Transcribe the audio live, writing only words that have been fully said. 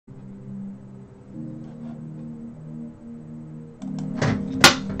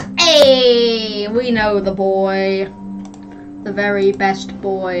Hey, we know the boy. The very best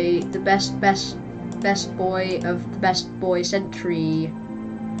boy. The best boy of the best boy century.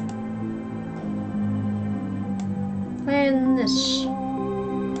 Playing this.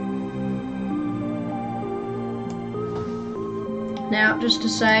 Now, just to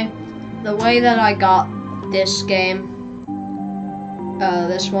say, the way that I got this game,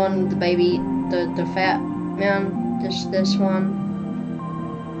 this one, the baby, the fat man, this one,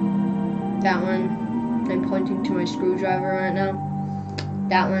 that one. I'm pointing to my screwdriver right now.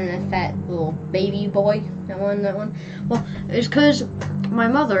 That one, a fat little baby boy. That one. Well, it's because my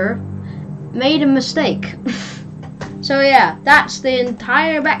mother made a mistake. So yeah, that's the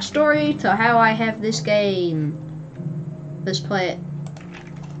entire backstory to how I have this game. Let's play it.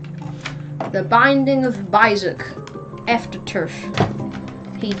 The Binding of Isaac. After turf.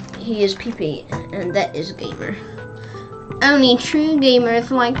 He is PP, and that is gamer. Only true gamers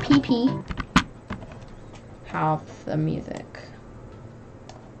like PP. Have the music.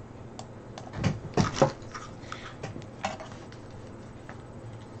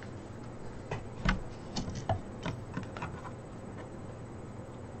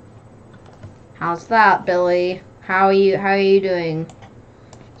 How's that, Billy? How are you doing,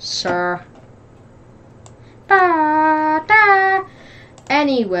 sir? Ba-da.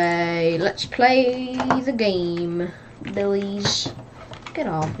 Anyway, let's play the game. Billy's, get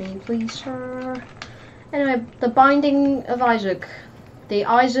off me, please, sir. Anyway, the Binding of Isaac. The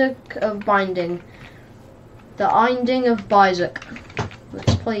Isaac of Binding. The Binding of Isaac.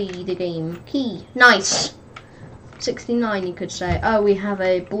 Let's play the game. Key. Nice. 69, you could say. Oh, we have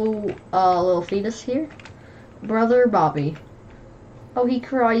a blue little fetus here. Brother Bobby. Oh, he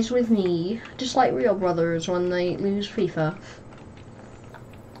cries with me. Just like real brothers when they lose FIFA.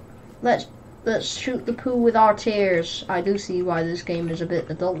 Let's shoot the poo with our tears. I do see why this game is a bit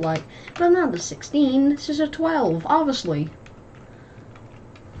adult-like. But I'm not a 16, this is a 12, obviously.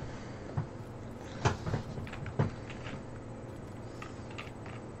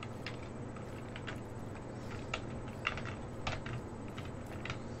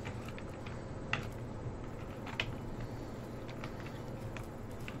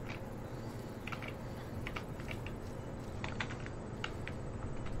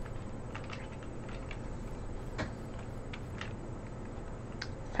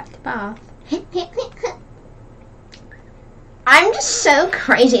 Bath. I'm just so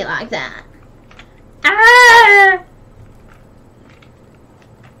crazy like that. Ah!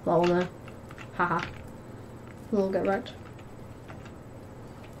 Lol, no. Haha. We'll get wrecked.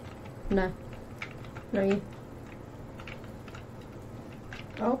 No. No, you.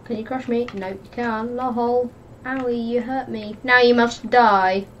 Oh, can you crush me? No, you can't. Lol. Owie, you hurt me. Now you must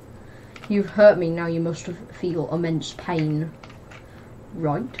die. You've hurt me, now you must feel immense pain.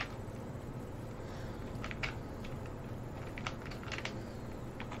 Right.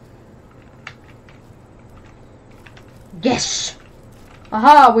 Yes!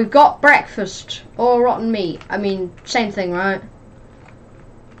 Aha, we've got breakfast. Or rotten meat. I mean, same thing, right?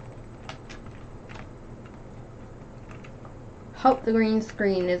 Hope the green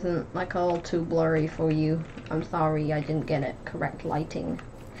screen isn't like all too blurry for you. I'm sorry I didn't get it correct lighting.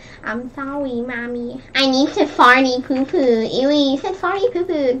 I'm sorry, mommy. I need to farty poo poo. Ew, you said farty poo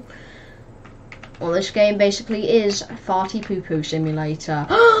poo. Well, this game basically is a farty poo poo simulator.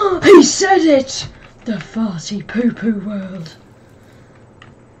 He said it! The farty poo poo world.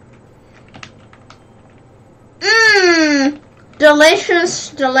 Mmm! Delicious,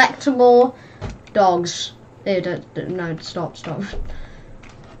 delectable dogs. Ew, no, stop.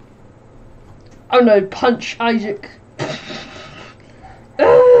 Oh no, punch Isaac.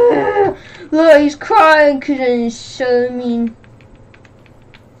 Look, he's crying because he's so mean.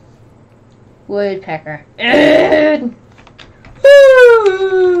 Woodpecker.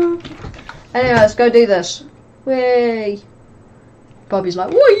 Anyway, let's go do this. Way. Bobby's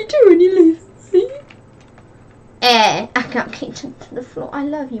like, what are you doing? You leave me? I got kicked into the floor. I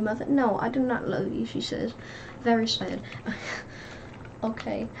love you, mother. No, I do not love you, she says. Very sad.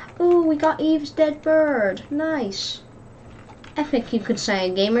 Okay. Oh, we got Eve's dead bird. Nice. I think you could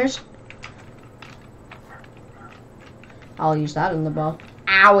say, gamers. I'll use that in the ball.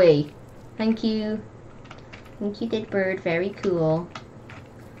 Owie. Thank you. Thank you, dead bird. Very cool.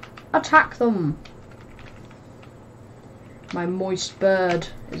 Attack them. My moist bird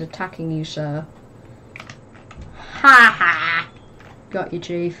is attacking you, sir. Ha ha. Got you,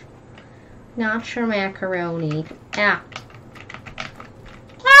 chief. Not your macaroni. Ah.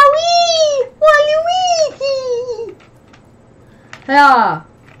 Owie! Waluigi! Ha!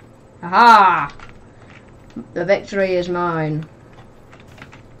 Aha! The victory is mine.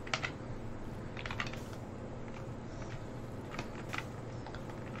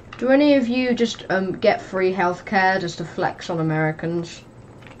 Do any of you just get free healthcare just to flex on Americans?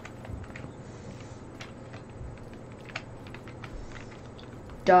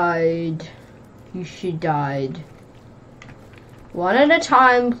 Died. You should died. One at a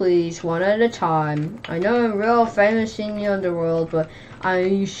time, please. One at a time. I know I'm real famous in the underworld, but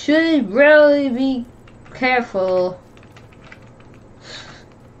you should really be careful.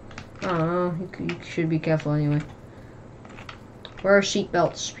 I don't know. You should be careful anyway. Wear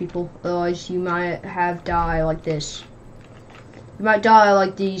seatbelts, people. Otherwise, you might die like this. You might die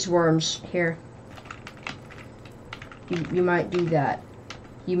like these worms here. You might do that.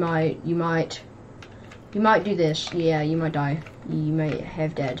 You might do this. Yeah, you might die. You might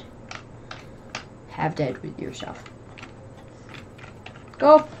have dead with yourself.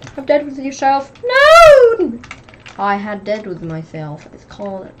 Go, have dead with yourself. No! I had dead with myself. It's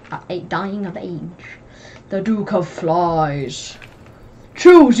called a dying of age. The Duke of Flies.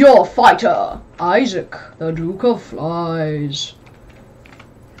 Choose your fighter, Isaac, the Duke of Flies.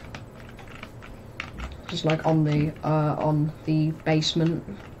 Just like on the basement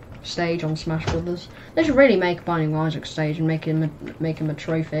stage on Smash Brothers. They should really make a Binding of Isaac stage and make him a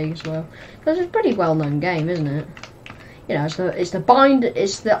trophy as well. Because it's a pretty well-known game, isn't it? You know, it's the Binding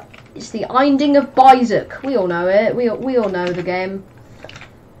of Isaac. We all know it. We all know the game.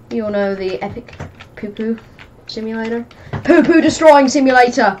 We all know the epic poo-poo simulator. Poo-poo destroying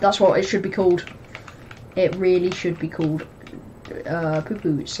simulator. That's what it should be called. It really should be called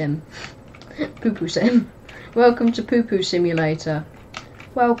poo-poo sim. Poo-poo sim. Welcome to poo-poo simulator.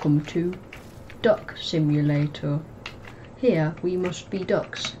 Welcome to Duck Simulator. Here we must be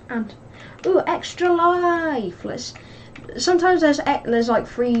ducks. And ooh, extra life. Sometimes there's like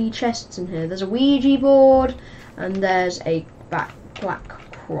 3 chests in here. There's a Ouija board and there's a black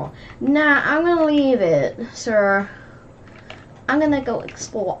cross. Nah, I'm gonna leave it, sir. I'm gonna go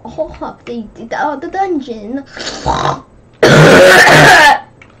explore all of the dungeon.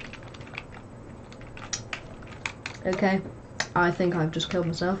 Okay, I think I've just killed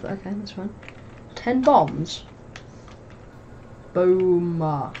myself. Okay, that's fine. 10 bombs. Boom.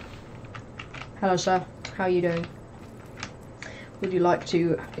 Hello, sir. How are you doing? Would you like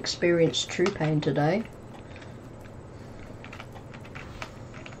to experience true pain today?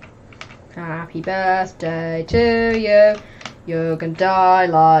 Happy birthday to you. You're gonna die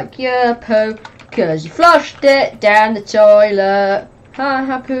like your poo, 'cause you flushed it down the toilet. Ha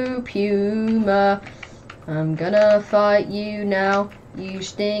ha poo puma. I'm gonna fight you now, you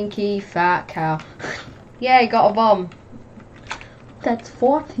stinky fat cow. Yeah, got a bomb. That's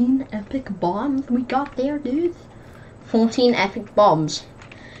 14 epic bombs we got there, dudes. 14 epic bombs.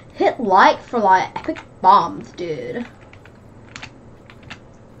 Hit like for like epic bombs, dude.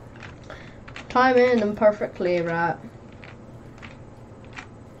 Timing them perfectly right.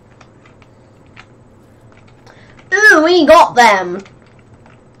 Ooh, we got them.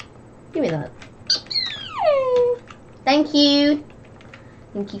 Give me that. Thank you.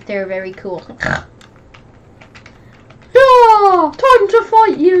 Thank you, they're very cool. Yeah, time to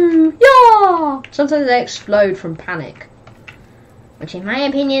fight you. Yeah. Sometimes they explode from panic, which, in my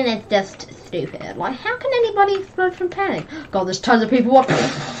opinion, is just stupid. Like, how can anybody explode from panic? God, there's tons of people.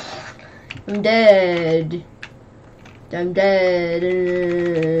 I'm dead. I'm dead.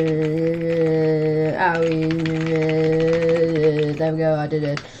 Oh, there we go. I did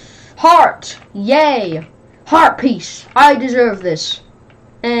it. Heart. Yay. Heart piece. I deserve this.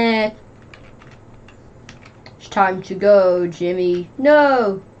 It's time to go, Jimmy.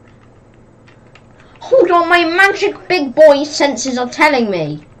 No. Hold on, my magic big boy senses are telling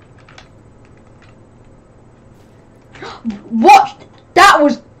me. What? That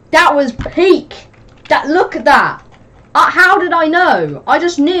was peak. Look at that. How did I know? I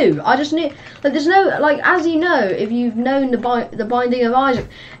just knew. Like, there's no, like, as you know, if you've known the Binding of Isaac,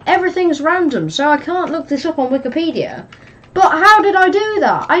 everything's random, so I can't look this up on Wikipedia. But how did I do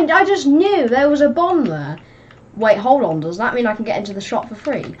that? I just knew there was a bomb there. Wait, hold on. Does that mean I can get into the shop for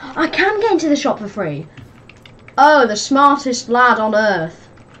free? I can get into the shop for free. Oh, the smartest lad on earth.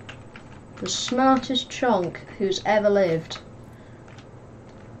 The smartest chonk who's ever lived.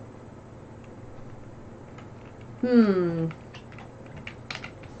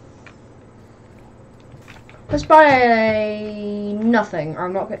 Let's buy nothing.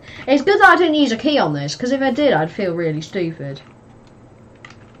 I'm not good. It's good that I didn't use a key on this, because if I did, I'd feel really stupid.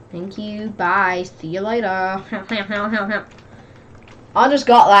 Thank you. Bye. See you later. I just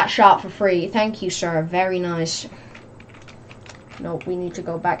got that shop for free. Thank you, sir. Very nice. Nope, we need to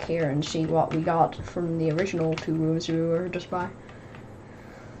go back here and see what we got from the original 2 rooms we were just by.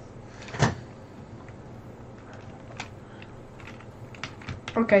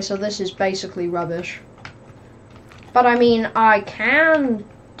 Okay, so this is basically rubbish. But I mean, I can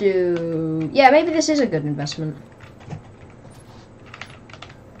do... Yeah, maybe this is a good investment.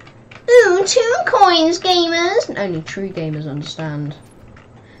 Ooh, 2 coins, gamers! Only true gamers understand.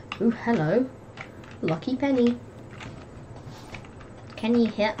 Ooh, hello. Lucky penny. Can you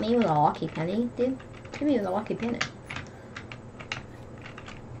hit me with a lucky penny, dude? Hit me with a lucky penny.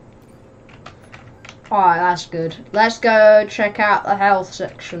 Alright, that's good. Let's go check out the health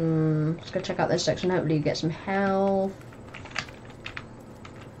section. Let's go check out this section. Hopefully you get some health.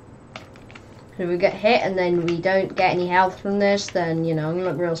 If we get hit and then we don't get any health from this, then, you know, I'm gonna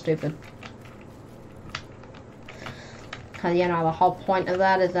look real stupid. And, you know, the whole point of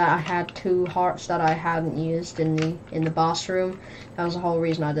that is that I had 2 hearts that I hadn't used in the bathroom. That was the whole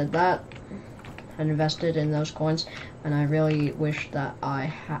reason I did that. And invested in those coins, and I really wish that I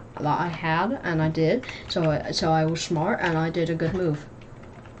had, and I did. So I was smart, and I did a good move.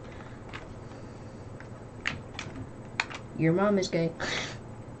 Your mom is gay.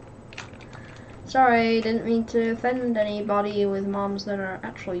 Sorry, didn't mean to offend anybody with moms that are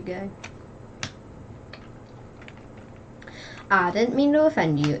actually gay. I didn't mean to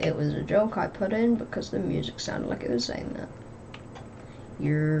offend you. It was a joke I put in because the music sounded like it was saying that.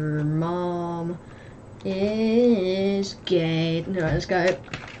 Your mom is gay. No, let's go.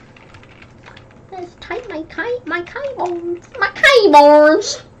 Let's type my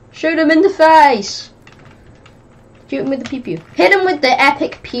keyboards. Shoot him in the face. Shoot him with the pew-pew. Hit him with the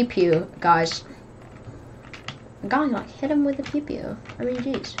epic pew-pew, guys. Guys, like, hit him with the pew-pew. I mean,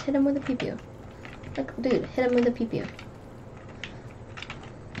 jeez, hit him with the pew-pew. Like, dude, hit him with the pew-pew.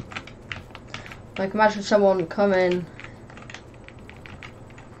 Like, imagine someone coming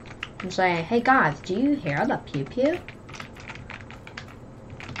and saying, hey guys, do you hear the pew pew?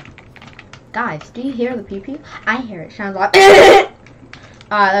 Guys, do you hear the pew pew? I hear it, sounds like alright,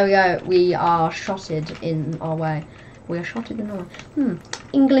 there we go. We are shotted in our way. We are shotted in our way.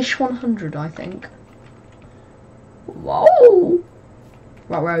 English 100, I think. Whoa!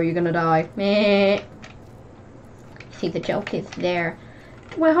 Right, where are you gonna die? Meh. See, the joke is there.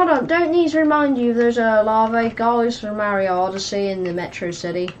 Wait, hold on. Don't these remind you there's a lava guys from Mario Odyssey in the Metro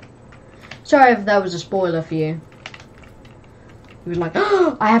City? Sorry if that was a spoiler for you. He was like,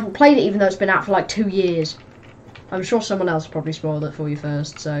 oh, I haven't played it even though it's been out for like 2 years. I'm sure someone else probably spoiled it for you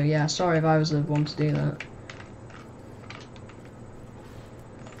first, so yeah, sorry if I was the one to do that.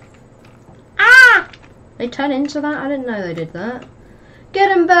 Ah! They turn into that? I didn't know they did that.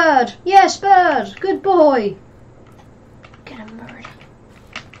 Get him, bird! Yes, bird! Good boy! Get him, bird.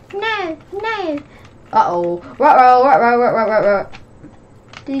 No, no! Uh-oh. Ruh-roh.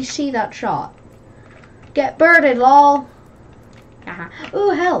 Did you see that shot? Get birded, lol. Ooh,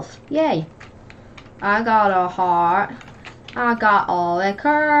 health. Yay. I got a heart. I got a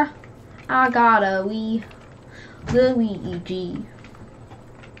liquor. I got a Luigi.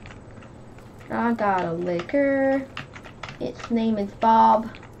 I got a liquor. Its name is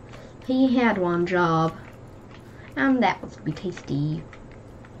Bob. He had one job. And that was to be tasty.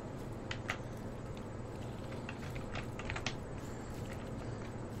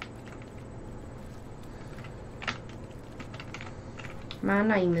 My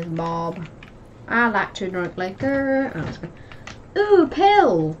name is Bob. I like to drink liquor. Ooh,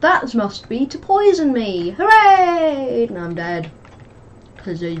 pill! That must be to poison me. Hooray! And I'm dead.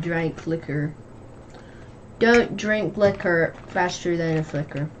 Because I drank liquor. Don't drink liquor faster than a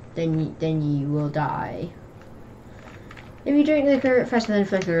flicker. Then you will die. If you drink liquor faster than a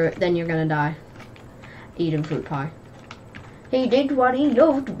flicker, then you're gonna die. Eating fruit pie. He did what he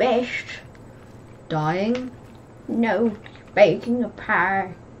loved best. Dying? No. Baking a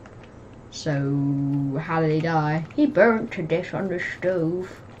pie. So, how did he die? He burnt to death on the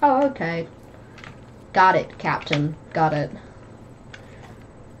stove. Oh, okay. Got it, Captain. Got it.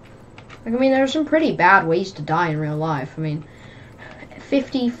 Like, I mean, there are some pretty bad ways to die in real life. I mean,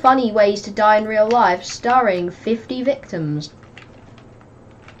 50 funny ways to die in real life, starring 50 victims.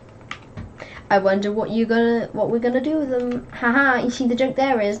 I wonder what we're gonna do with them. Haha, you see the joke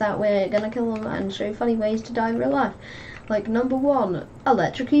there is that we're gonna kill them and show funny ways to die in real life. Like, number 1,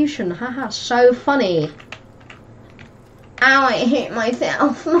 electrocution. Haha, so funny. Ow, I hit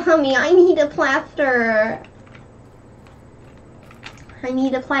myself. Mommy, I need a plaster. I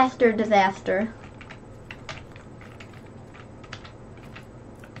need a plaster disaster.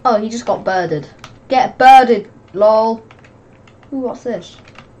 Oh, he just got birded. Get birded, lol. Ooh, what's this?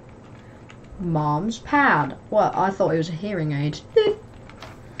 Mom's pad. What? I thought it was a hearing aid.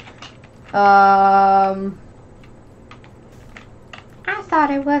 I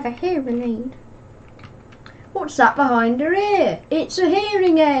thought it was a hearing aid. What's that behind her ear? It's a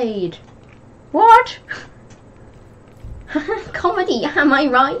hearing aid. What? Comedy, am I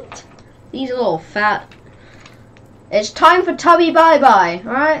right? These are all fat. It's time for Tubby bye-bye,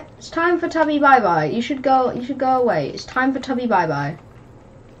 alright? It's time for Tubby bye-bye. You should go away. It's time for Tubby bye-bye.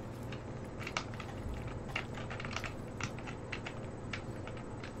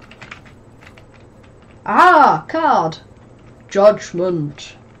 Ah, card.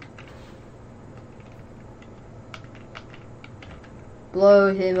 Judgment.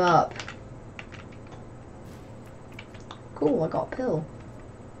 Blow him up. Cool, I got a pill.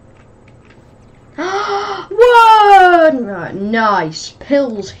 Whoa! Right, nice.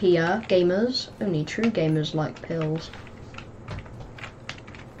 Pills here, gamers. Only true gamers like pills.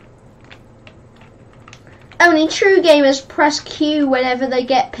 Only true gamers press Q whenever they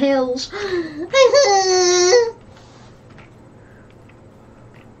get pills.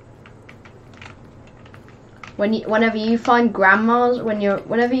 Whenever you find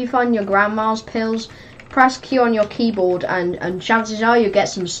your grandma's pills, press Q on your keyboard and chances are you get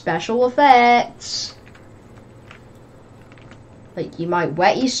some special effects. Like you might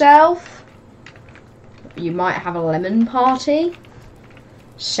wet yourself. You might have a lemon party.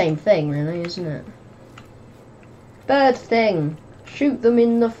 Same thing really, isn't it? Bird thing. Shoot them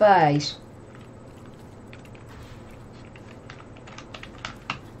in the face.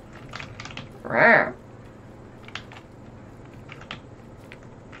 Rawr.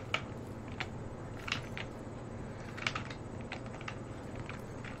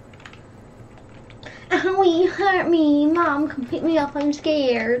 Oh, you hurt me. Mom, come pick me up. I'm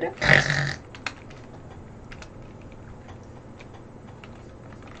scared.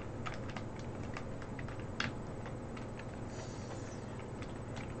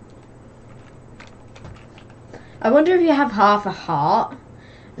 I wonder if you have half a heart,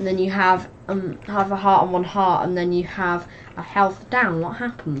 and then you have half a heart and one heart, and then you have a health down. What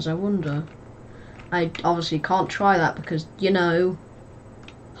happens? I wonder. I obviously can't try that because, you know,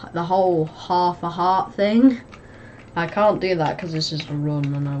 the whole half a heart thing. I can't do that because this is a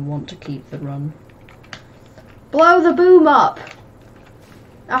run and I want to keep the run. Blow the boom up!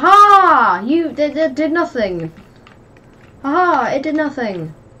 Aha! You did nothing. Aha! It did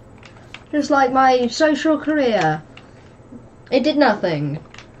nothing. Just like my social career. It did nothing.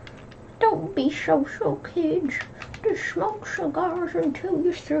 Don't be social, kids. Just smoke cigars until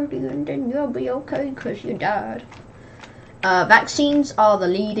you're 30 and then you'll be okay because you died. Vaccines are the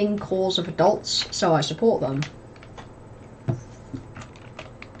leading cause of adults, so I support them.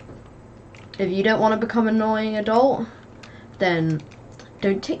 If you don't want to become an annoying adult, then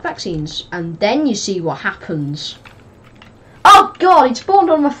don't take vaccines, and then you see what happens. Oh god, he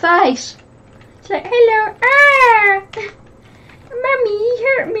spawned on my face! It's like, hello, ah! Mummy, he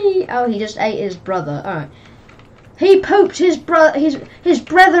hurt me! Oh, he just ate his brother, alright. He pooped his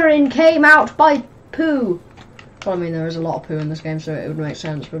brethren came out by poo. Well, I mean, there is a lot of poo in this game, so it would make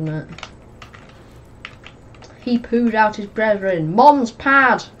sense, wouldn't it? He pooed out his brethren. Mom's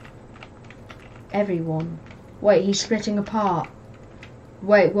pad! Everyone. Wait, he's splitting apart.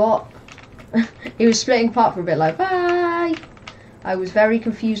 Wait, what? He was splitting apart for a bit, like, bye! I was very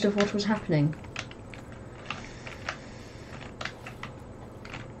confused of what was happening.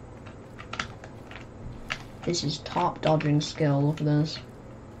 This is top dodging skill, look at this.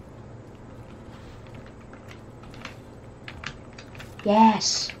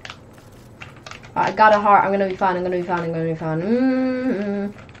 Yes! Right, I got a heart, I'm gonna be fine, I'm gonna be fine, I'm gonna be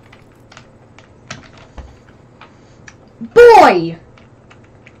fine. Boy!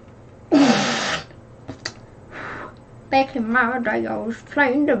 Back in my day, I was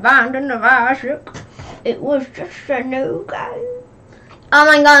playing the band and the issac. It was just a new game. Oh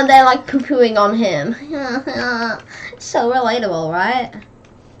my god, they're like poo-pooing on him. So relatable, right?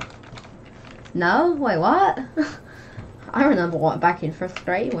 No? Wait, what? I remember back in 1st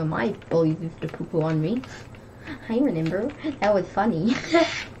grade when my bully used to poo-poo on me. I remember. That was funny.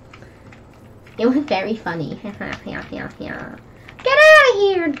 It was very funny. Get out of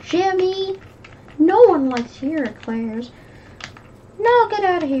here, Jimmy! No one likes your eclairs. No, get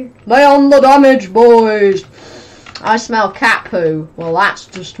out of here. Lay on the damage, boys! I smell cat poo. Well, that's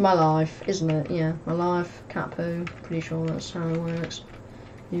just my life, isn't it? Yeah, my life, cat poo. Pretty sure that's how it works.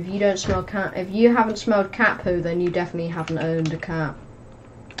 If you haven't smelled cat poo, then you definitely haven't owned a cat.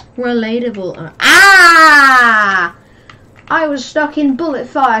 Relatable. Ah! I was stuck in bullet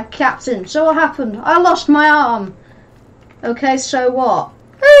fire, Captain. So what happened? I lost my arm. Okay, so what?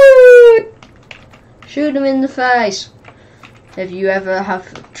 Shoot him in the face. If you ever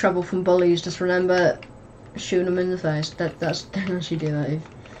have trouble from bullies, just remember, shoot him in the face. Don't actually do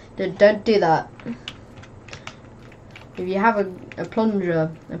that. Don't do that. If you have a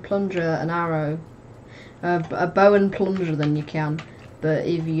plunger, an arrow, a bow and plunger, then you can. But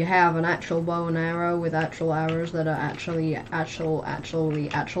if you have an actual bow and arrow with actual arrows that are actually actual,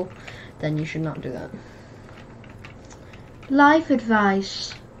 then you should not do that. Life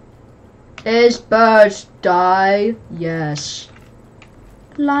advice. Is birds die? Yes.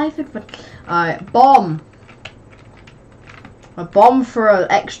 Life advice. Alright, bomb. A bomb for an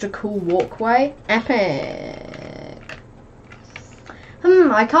extra cool walkway. Epic.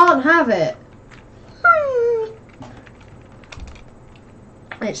 I can't have it.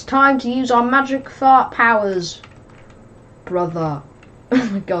 It's time to use our magic fart powers, brother. Oh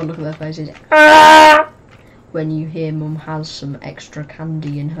my god, look at their faces. When you hear Mum has some extra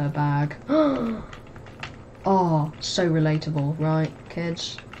candy in her bag. Oh, so relatable, right,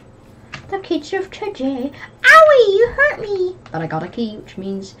 kids? The kids of today. Owie, you hurt me! But I got a key, which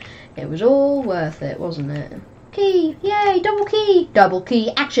means it was all worth it, wasn't it? Key, yay, double key! Double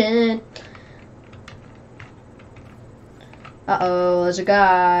key action! Uh-oh, there's a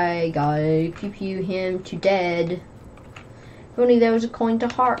guy. Gotta pew-pew him to dead. If only there was a coin to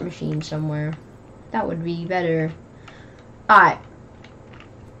heart machine somewhere. That would be better. Alright.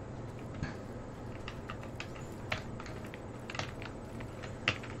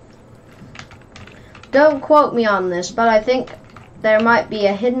 Don't quote me on this, but I think there might be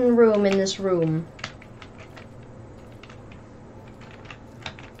a hidden room in this room.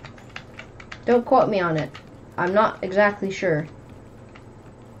 Don't quote me on it. I'm not exactly sure.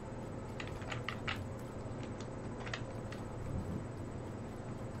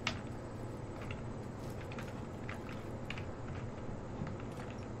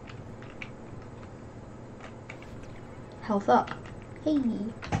 Health up. Hey.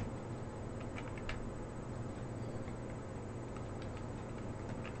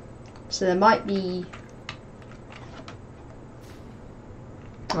 So there might be...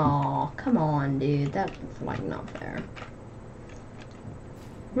 Oh, come on, dude. That's like not fair.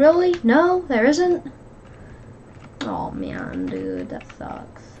 Really? No, there isn't? Oh man, dude, that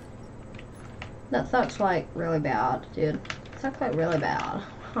sucks. That sucks like really bad, dude. That sucks like really bad.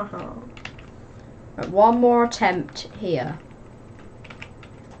 Right, one more attempt here.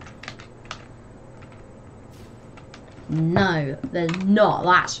 No, there's not.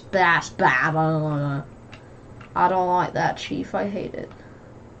 That's bad. I don't like that, Chief. I hate it.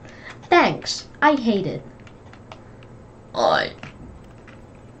 Thanks. I hate it.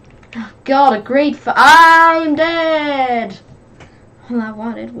 God, agreed for. I'm dead. All I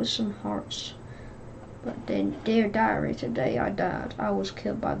wanted was some hearts. But then, dear diary, today I died. I was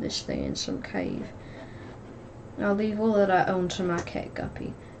killed by this thing in some cave. I'll leave all that I own to my cat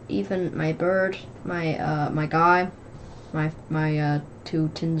guppy. Even my bird, my guy, my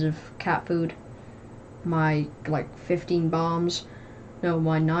 2 tins of cat food, my like 15 bombs, no,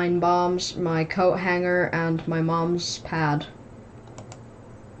 my 9 bombs, my coat hanger, and my mom's pad.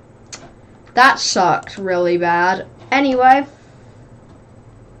 That sucked really bad. Anyway,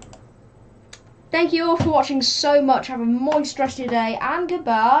 thank you all for watching so much. Have a moist rest of your day, and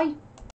goodbye.